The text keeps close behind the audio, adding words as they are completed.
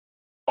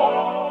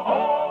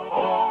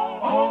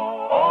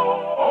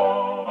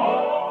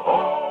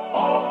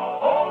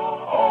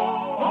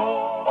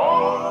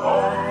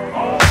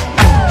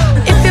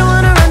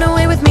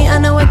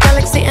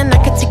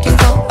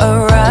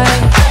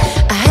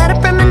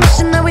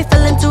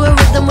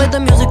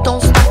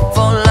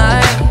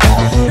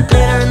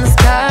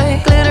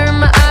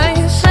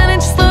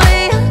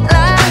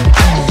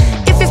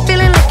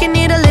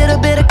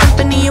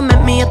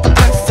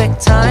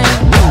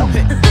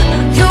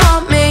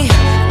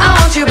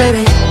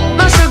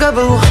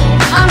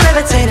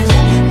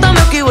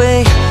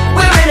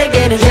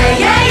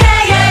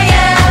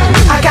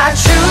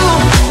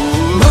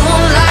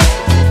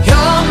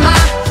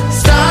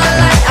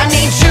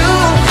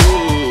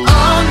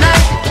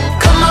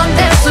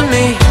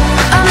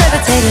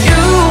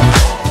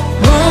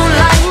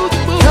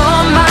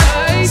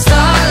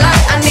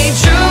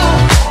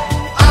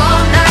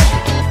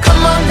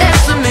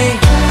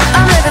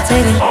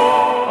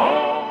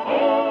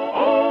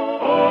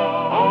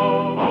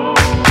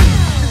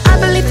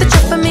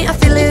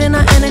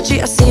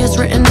energy, I see us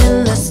written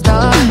in the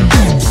stars.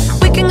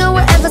 We can go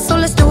wherever, so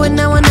let's do it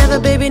now or never,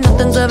 baby.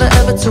 Nothing's ever,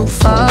 ever too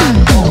far.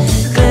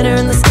 Glitter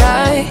in the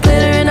sky,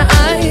 glitter in our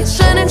eyes,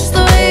 shining just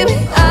the way we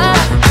are.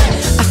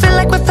 I feel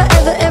like we're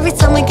forever every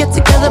time we get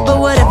together, but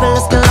whatever,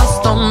 let's get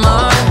lost on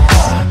Mars.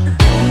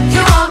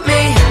 You want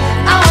me,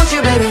 I want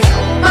you, baby.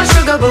 My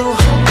sugar boo,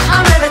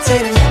 I'm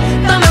levitating.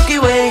 The Milky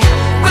Way,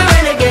 we're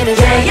renegading.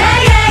 Yeah, yeah,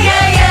 yeah,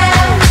 yeah,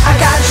 yeah. I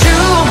got you,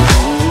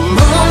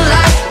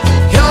 moonlight.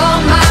 You're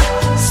my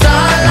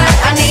starlight.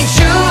 I need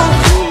you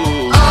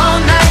all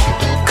night.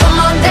 Come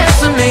on, dance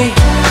with me.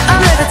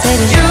 I'm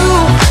levitating. You,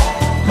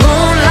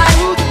 moonlight.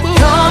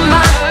 You're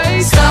my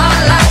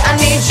starlight. I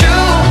need you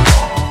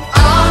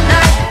all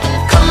night.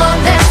 Come on,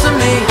 dance with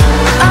me.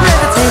 I'm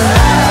levitating.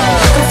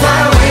 You can fly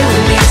away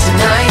with me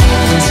tonight.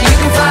 So you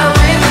can fly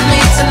away with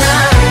me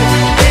tonight.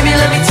 Baby,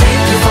 let me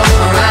take you for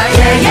a ride.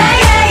 Yeah, yeah,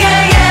 yeah,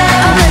 yeah,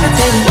 yeah. I'm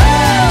levitating.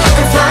 You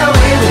can fly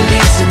away with me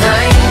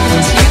tonight.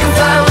 So you can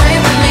fly away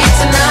with me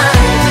tonight.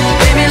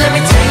 Baby, let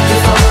me take you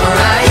for a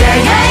ride. Yeah,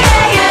 yeah,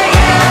 yeah, yeah,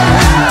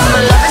 yeah.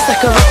 My love is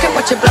like a rocket,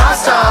 watch it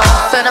blast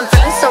off. And I'm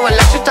feeling so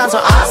electric, dance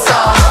on our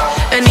off.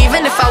 And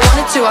even if I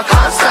wanted to, I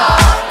can't stop.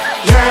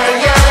 Yeah,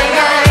 yeah, yeah,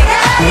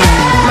 yeah,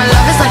 yeah. My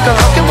love is like a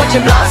rocket, watch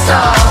it blast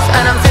off.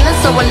 And I'm feeling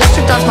so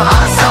electric, dance my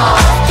ass off.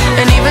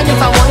 And even if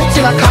I wanted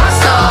to, I can't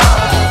stop.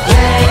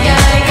 Yeah,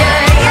 yeah,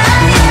 yeah, yeah,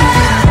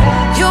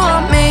 yeah. You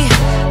want me,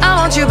 I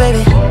want you,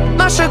 baby.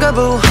 My sugar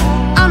boo,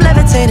 I'm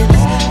levitating.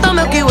 The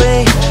Milky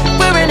Way,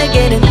 we're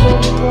renegading.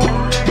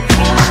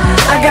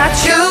 I got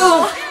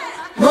you,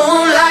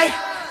 moonlight.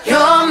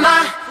 You're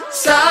my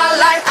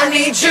starlight. I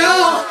need you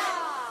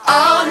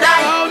all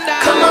night.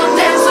 Come on,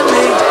 dance with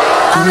me.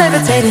 I'm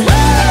levitating.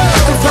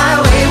 You can fly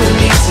away with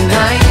me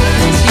tonight.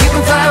 So you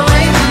can fly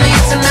away with me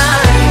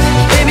tonight.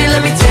 Baby,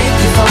 let me take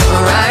you for a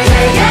ride.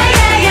 Yeah, yeah,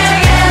 yeah, yeah,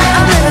 yeah.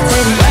 I'm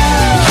levitating.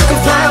 You can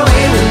fly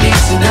away with me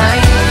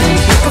tonight.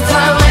 You can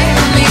fly away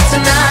with me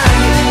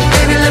tonight.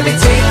 Baby, let me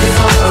take you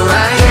for a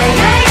ride. Yeah,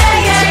 yeah, yeah,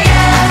 yeah,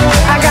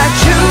 yeah. I got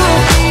you,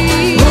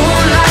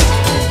 moonlight.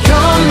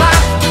 You're my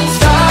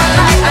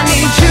starlight. I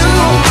need you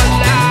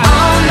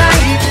all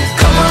night.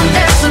 Come on,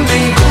 dance with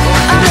me.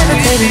 I'm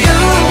levitating. You,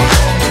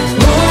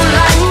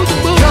 moonlight.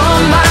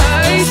 You're my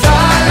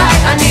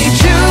starlight. I need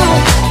you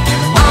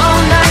all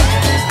night.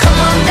 Come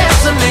on,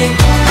 dance with me.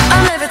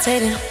 I'm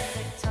levitating.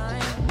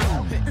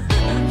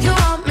 You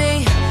want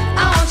me,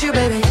 I want you,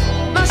 baby.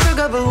 My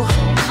sugar boo,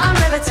 I'm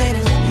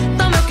levitating.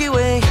 The Milky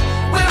Way,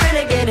 we're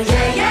renegading.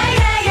 Yeah, yeah,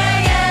 yeah,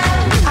 yeah,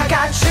 yeah. I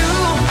got you,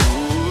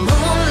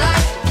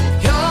 moonlight.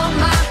 You're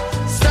my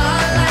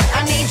starlight.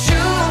 I need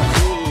you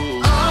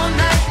all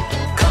night.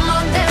 Come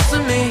on, dance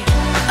with me.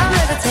 I'm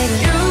levitating.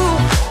 You,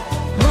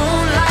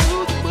 moonlight.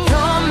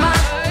 You're my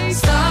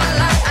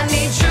starlight. I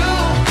need you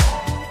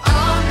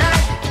all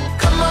night.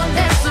 Come on,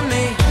 dance with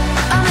me.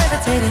 I'm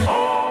levitating.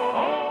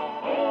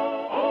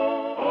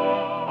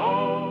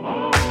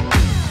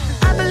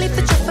 I believe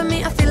that you're for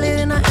me. I feel it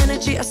in our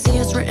energy. I see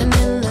us written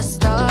in the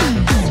stars.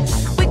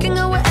 We can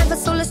go wherever,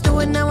 so let's do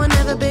it now or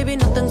never, baby.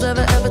 Nothing's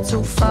ever, ever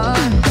too far.